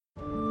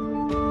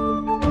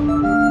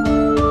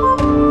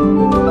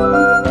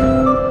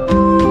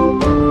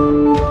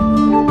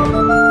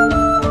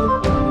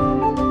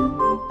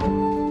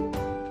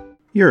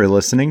You're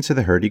listening to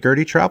the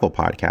Hurdy-Gurdy Travel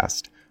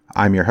Podcast.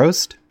 I'm your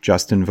host,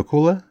 Justin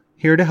Vakula,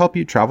 here to help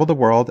you travel the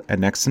world at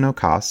next to no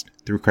cost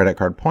through credit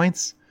card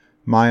points,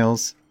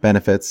 miles,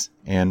 benefits,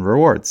 and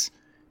rewards.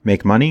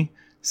 Make money,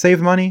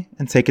 save money,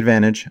 and take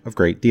advantage of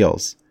great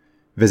deals.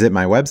 Visit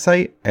my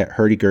website at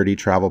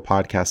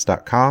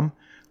hurdygurdytravelpodcast.com,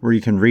 where you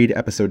can read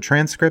episode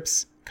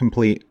transcripts,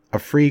 complete a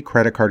free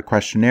credit card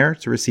questionnaire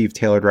to receive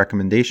tailored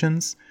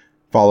recommendations,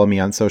 follow me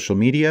on social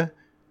media,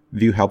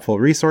 view helpful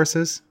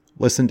resources,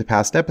 listen to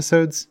past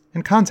episodes,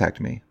 and contact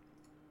me.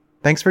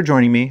 Thanks for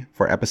joining me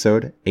for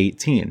episode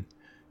 18,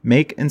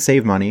 Make and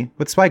Save Money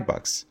with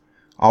Swagbucks.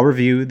 I'll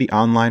review the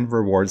online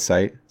reward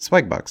site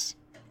Swagbucks.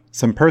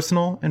 Some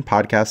personal and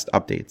podcast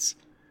updates.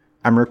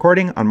 I'm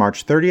recording on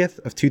March 30th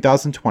of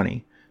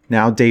 2020,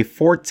 now day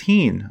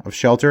 14 of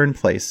shelter in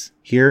place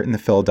here in the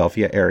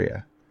Philadelphia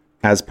area.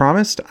 As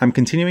promised, I'm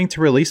continuing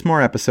to release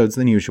more episodes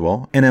than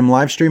usual, and am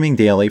live streaming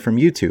daily from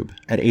YouTube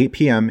at 8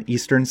 p.m.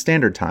 Eastern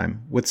Standard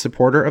Time with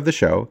supporter of the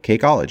show,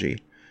 Cakeology.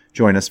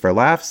 Join us for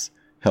laughs,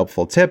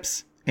 helpful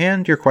tips,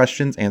 and your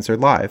questions answered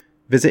live.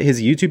 Visit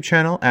his YouTube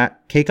channel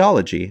at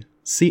Cakeology,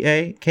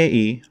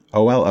 Cakeologi.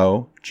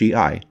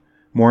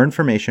 More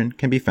information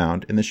can be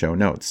found in the show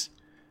notes.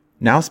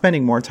 Now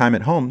spending more time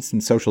at home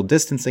since social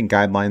distancing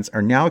guidelines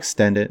are now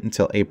extended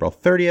until April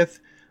 30th,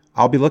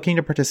 I'll be looking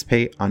to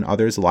participate on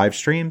others' live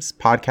streams,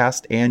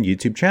 podcast, and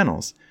YouTube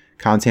channels.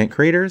 Content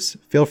creators,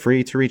 feel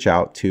free to reach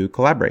out to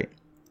collaborate.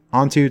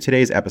 On to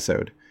today's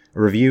episode,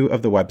 a review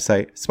of the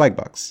website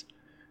Swagbucks.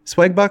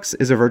 Swagbucks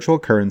is a virtual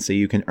currency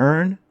you can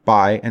earn,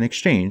 buy, and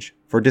exchange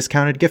for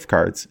discounted gift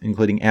cards,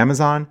 including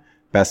Amazon,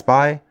 Best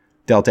Buy,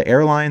 Delta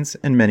Airlines,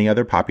 and many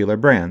other popular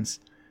brands.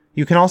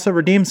 You can also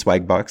redeem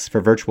Swagbucks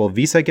for virtual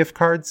Visa gift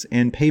cards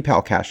and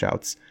PayPal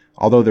cash-outs,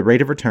 although the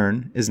rate of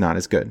return is not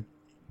as good.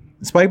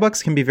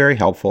 Swagbucks can be very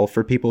helpful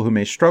for people who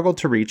may struggle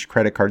to reach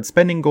credit card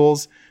spending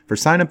goals for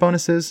sign-up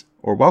bonuses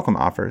or welcome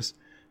offers,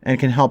 and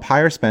can help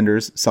higher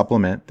spenders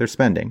supplement their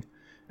spending.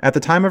 At the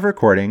time of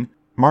recording,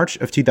 March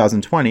of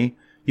 2020,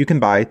 you can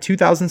buy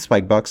 2,000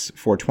 Swagbucks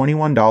for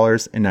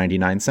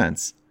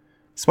 $21.99.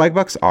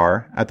 Swagbucks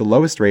are, at the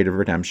lowest rate of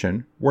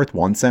redemption, worth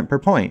 1 cent per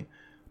point,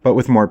 but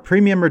with more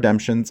premium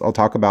redemptions I'll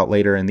talk about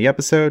later in the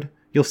episode,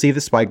 you'll see the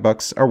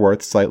Swagbucks are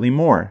worth slightly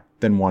more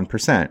than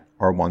 1%,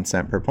 or 1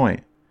 cent per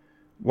point.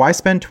 Why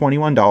spend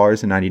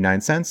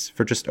 $21.99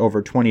 for just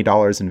over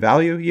 $20 in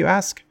value, you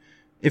ask?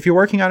 If you're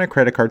working on a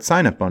credit card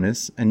sign-up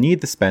bonus and need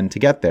the spend to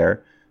get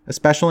there,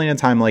 especially in a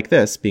time like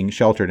this, being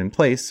sheltered in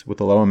place with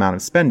a low amount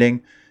of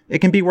spending, it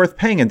can be worth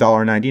paying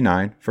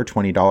 $1.99 for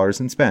 $20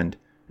 in spend,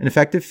 an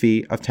effective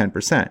fee of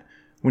 10%,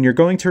 when you're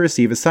going to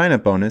receive a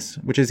sign-up bonus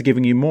which is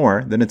giving you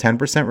more than a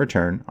 10%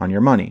 return on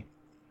your money.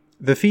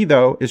 The fee,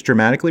 though, is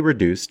dramatically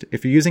reduced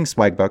if you're using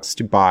Swagbucks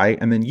to buy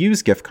and then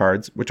use gift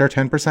cards which are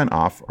 10%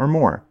 off or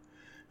more.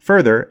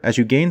 Further, as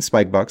you gain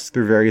Swagbucks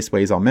through various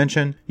ways I'll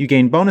mention, you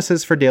gain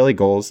bonuses for daily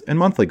goals and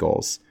monthly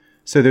goals,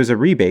 so there's a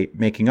rebate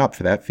making up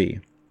for that fee.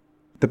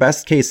 The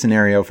best case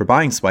scenario for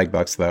buying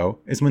Swagbucks, though,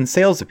 is when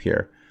sales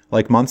appear,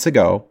 like months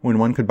ago when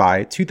one could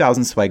buy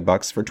 2,000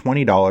 Swagbucks for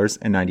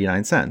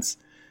 $20.99,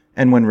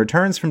 and when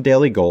returns from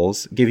daily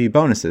goals give you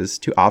bonuses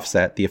to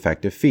offset the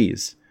effective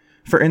fees.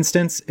 For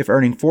instance, if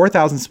earning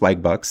 4,000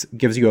 Swagbucks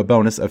gives you a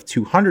bonus of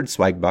 200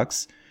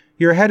 Swagbucks,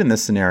 you're ahead in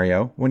this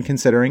scenario when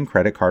considering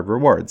credit card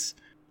rewards.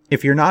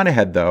 If you're not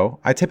ahead, though,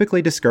 I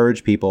typically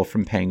discourage people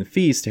from paying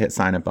fees to hit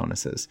sign-up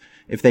bonuses,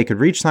 if they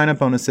could reach sign-up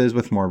bonuses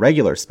with more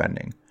regular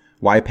spending.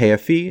 Why pay a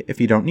fee if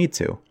you don't need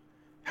to?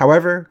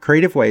 However,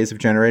 creative ways of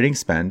generating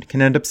spend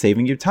can end up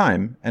saving you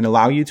time and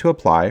allow you to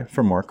apply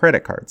for more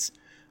credit cards.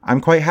 I'm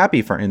quite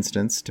happy, for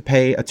instance, to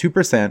pay a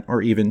 2%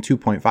 or even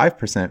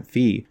 2.5%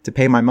 fee to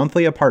pay my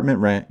monthly apartment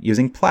rent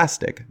using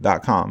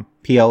Plastiq.com,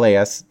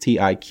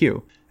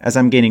 Plastiq, as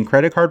I'm gaining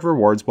credit card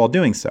rewards while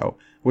doing so,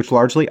 which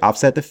largely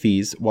offset the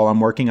fees while I'm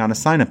working on a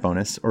sign-up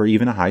bonus or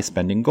even a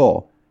high-spending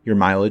goal. Your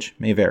mileage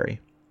may vary.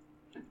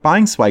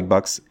 Buying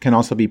Swagbucks can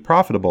also be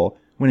profitable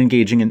when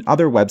engaging in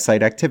other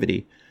website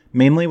activity,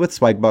 mainly with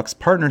Swagbucks'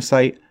 partner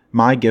site,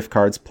 My Gift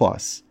Cards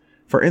Plus.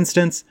 For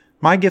instance,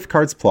 My Gift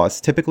Cards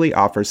Plus typically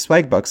offers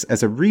Swagbucks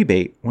as a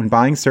rebate when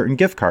buying certain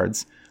gift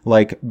cards,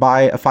 like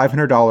buy a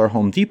 $500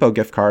 Home Depot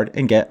gift card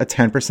and get a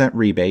 10%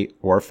 rebate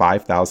or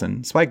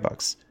 5,000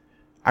 Swagbucks.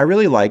 I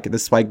really like the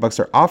Swagbucks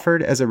are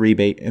offered as a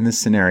rebate in this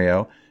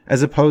scenario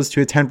as opposed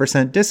to a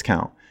 10%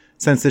 discount,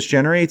 since this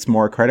generates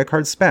more credit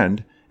card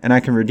spend and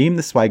I can redeem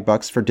the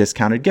Swagbucks for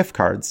discounted gift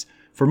cards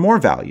for more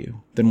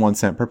value than 1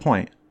 cent per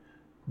point.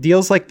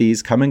 Deals like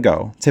these come and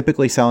go,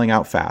 typically selling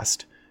out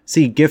fast.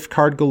 See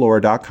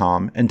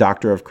giftcardgalore.com and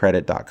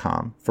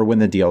doctorofcredit.com for when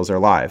the deals are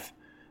live.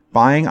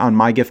 Buying on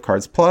My Gift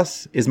Cards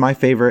Plus is my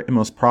favorite and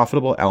most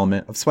profitable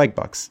element of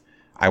Swagbucks.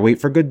 I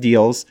wait for good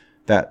deals,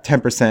 that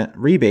 10%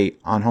 rebate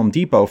on Home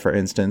Depot, for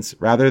instance,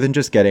 rather than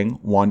just getting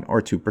 1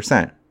 or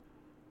 2%.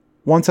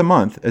 Once a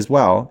month, as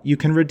well, you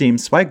can redeem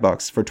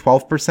Swagbucks for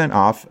 12%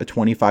 off a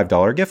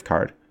 $25 gift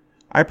card.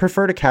 I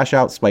prefer to cash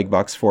out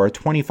Swagbucks for a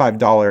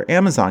 $25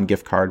 Amazon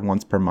gift card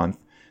once per month,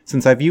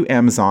 since I view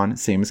Amazon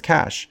same as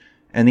cash,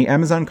 and the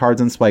Amazon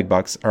cards on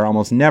Swagbucks are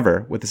almost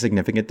never with a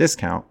significant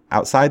discount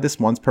outside this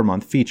once per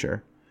month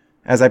feature.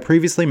 As I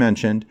previously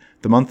mentioned,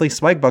 the monthly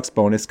Swagbucks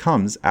bonus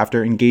comes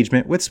after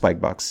engagement with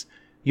Swagbucks.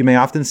 You may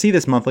often see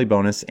this monthly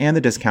bonus and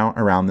the discount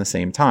around the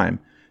same time.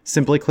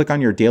 Simply click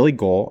on your daily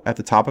goal at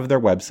the top of their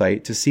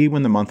website to see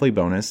when the monthly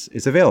bonus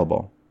is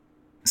available.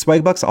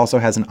 Swagbucks also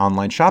has an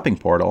online shopping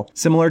portal,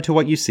 similar to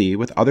what you see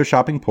with other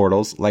shopping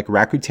portals like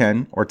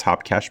Rakuten or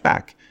Top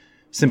Cashback.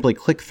 Simply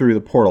click through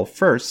the portal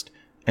first,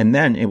 and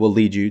then it will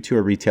lead you to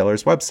a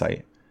retailer's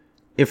website.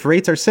 If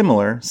rates are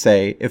similar,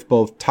 say if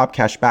both Top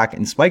Cashback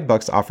and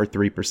Swagbucks offer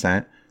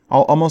 3%,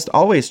 I'll almost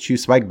always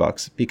choose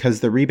Swagbucks because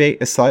the rebate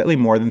is slightly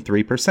more than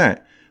 3%,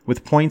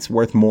 with points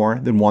worth more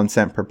than 1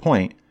 cent per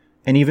point,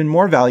 and even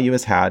more value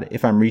is had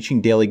if I'm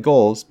reaching daily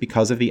goals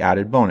because of the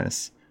added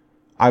bonus.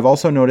 I've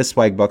also noticed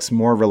Swagbucks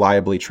more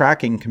reliably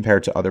tracking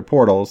compared to other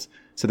portals,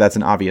 so that's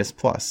an obvious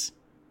plus.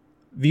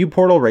 View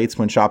portal rates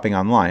when shopping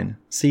online.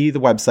 See the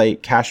website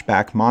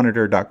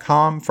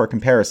cashbackmonitor.com for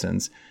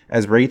comparisons,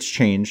 as rates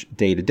change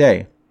day to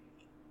day.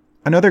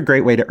 Another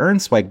great way to earn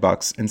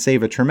Swagbucks and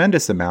save a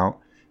tremendous amount,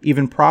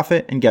 even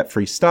profit and get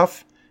free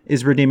stuff,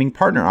 is redeeming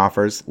partner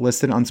offers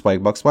listed on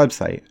Swagbucks'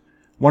 website.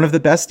 One of the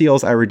best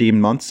deals I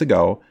redeemed months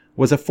ago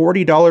was a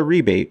 $40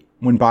 rebate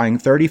when buying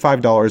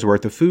 $35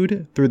 worth of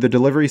food through the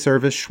delivery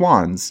service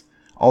Schwan's,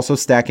 also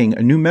stacking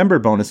a new member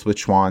bonus with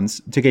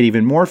Schwan's to get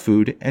even more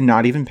food and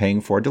not even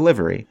paying for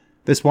delivery.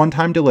 This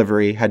one-time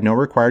delivery had no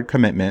required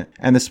commitment,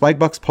 and the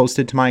Swagbucks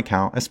posted to my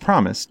account as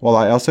promised, while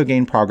I also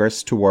gained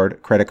progress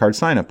toward credit card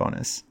sign-up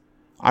bonus.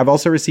 I've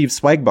also received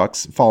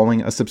Swagbucks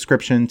following a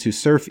subscription to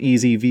Surf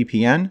Easy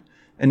VPN,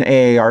 an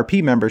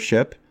AARP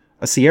membership,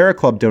 a Sierra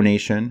Club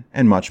donation,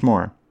 and much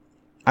more.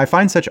 I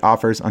find such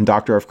offers on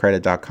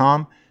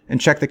doctorofcredit.com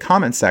and check the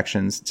comment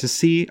sections to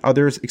see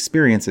others'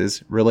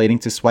 experiences relating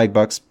to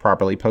Swagbucks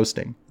properly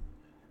posting.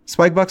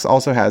 Swagbucks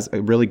also has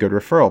a really good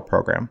referral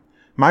program.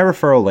 My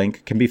referral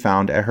link can be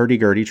found at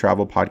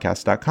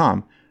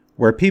hurdygurdytravelpodcast.com,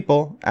 where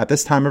people, at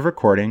this time of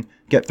recording,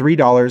 get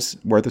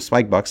 $3 worth of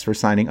Swagbucks for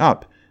signing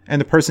up,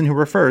 and the person who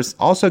refers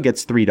also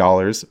gets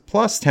 $3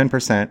 plus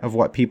 10% of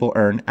what people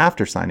earn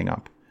after signing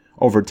up.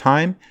 Over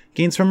time,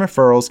 gains from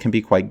referrals can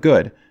be quite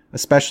good,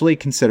 especially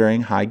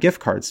considering high gift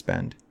card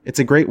spend. It's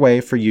a great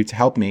way for you to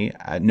help me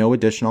at no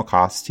additional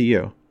cost to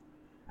you.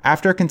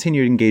 After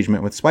continued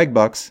engagement with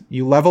Swagbucks,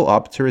 you level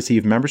up to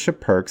receive membership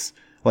perks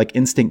like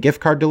instant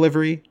gift card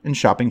delivery and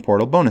shopping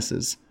portal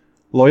bonuses.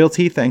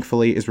 Loyalty,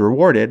 thankfully, is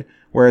rewarded,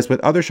 whereas with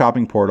other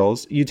shopping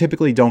portals, you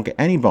typically don't get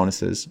any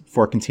bonuses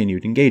for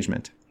continued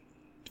engagement.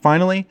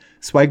 Finally,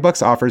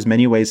 Swagbucks offers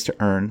many ways to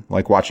earn,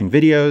 like watching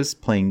videos,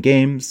 playing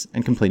games,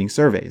 and completing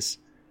surveys.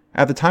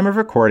 At the time of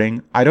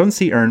recording, I don't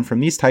see earn from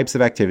these types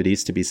of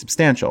activities to be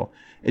substantial.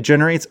 It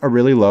generates a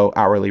really low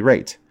hourly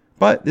rate,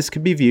 but this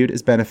could be viewed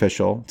as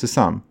beneficial to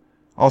some.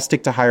 I'll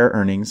stick to higher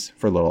earnings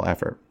for little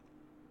effort.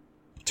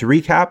 To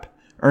recap,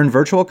 earn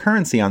virtual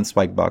currency on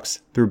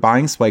Swagbucks through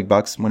buying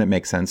Swagbucks when it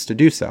makes sense to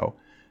do so.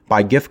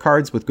 Buy gift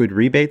cards with good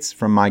rebates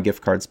from My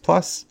Gift Cards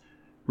Plus.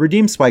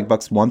 Redeem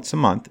Swagbucks once a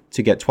month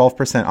to get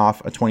 12% off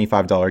a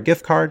 $25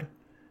 gift card.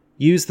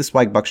 Use the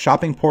Swagbucks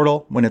shopping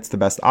portal when it's the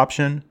best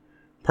option.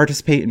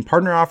 Participate in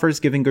partner offers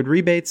giving good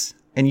rebates,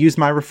 and use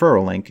my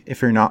referral link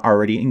if you're not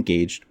already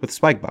engaged with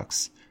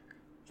Swagbucks.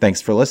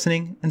 Thanks for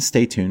listening, and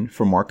stay tuned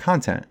for more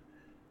content.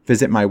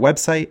 Visit my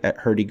website at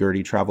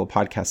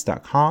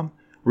hurdygurdytravelpodcast.com,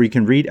 where you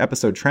can read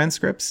episode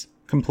transcripts,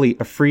 complete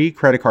a free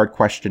credit card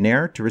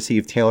questionnaire to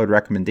receive tailored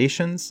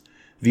recommendations,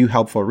 view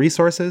helpful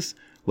resources,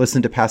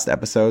 listen to past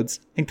episodes,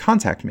 and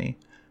contact me.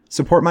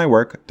 Support my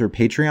work through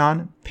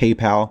Patreon,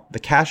 PayPal, the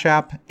Cash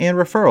App, and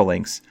referral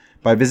links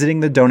by visiting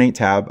the Donate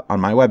tab on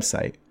my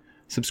website.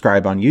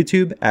 Subscribe on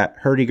YouTube at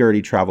Hurdy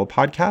Gurdy Travel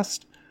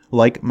Podcast,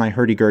 like my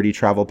Hurdy Gurdy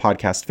Travel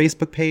Podcast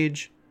Facebook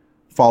page,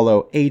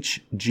 follow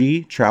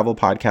HG Travel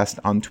Podcast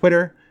on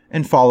Twitter,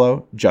 and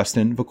follow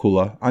Justin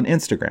Vakula on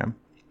Instagram.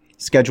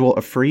 Schedule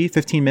a free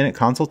 15-minute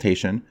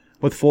consultation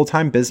with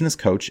full-time business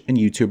coach and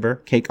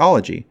YouTuber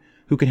Cakeology,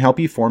 who can help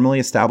you formally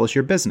establish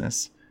your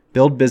business,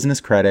 build business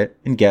credit,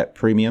 and get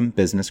premium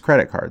business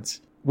credit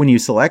cards. When you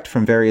select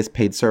from various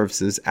paid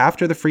services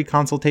after the free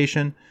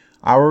consultation,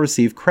 I will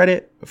receive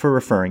credit for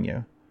referring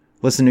you.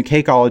 Listen to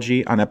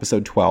Cakeology on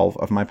episode 12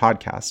 of my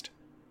podcast.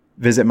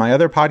 Visit my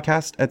other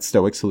podcast at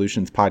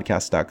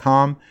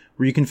stoicsolutionspodcast.com,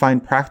 where you can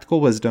find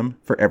practical wisdom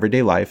for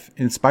everyday life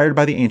inspired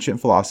by the ancient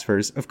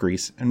philosophers of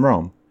Greece and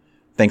Rome.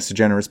 Thanks to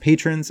generous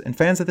patrons and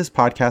fans of this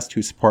podcast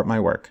who support my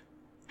work.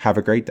 Have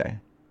a great day.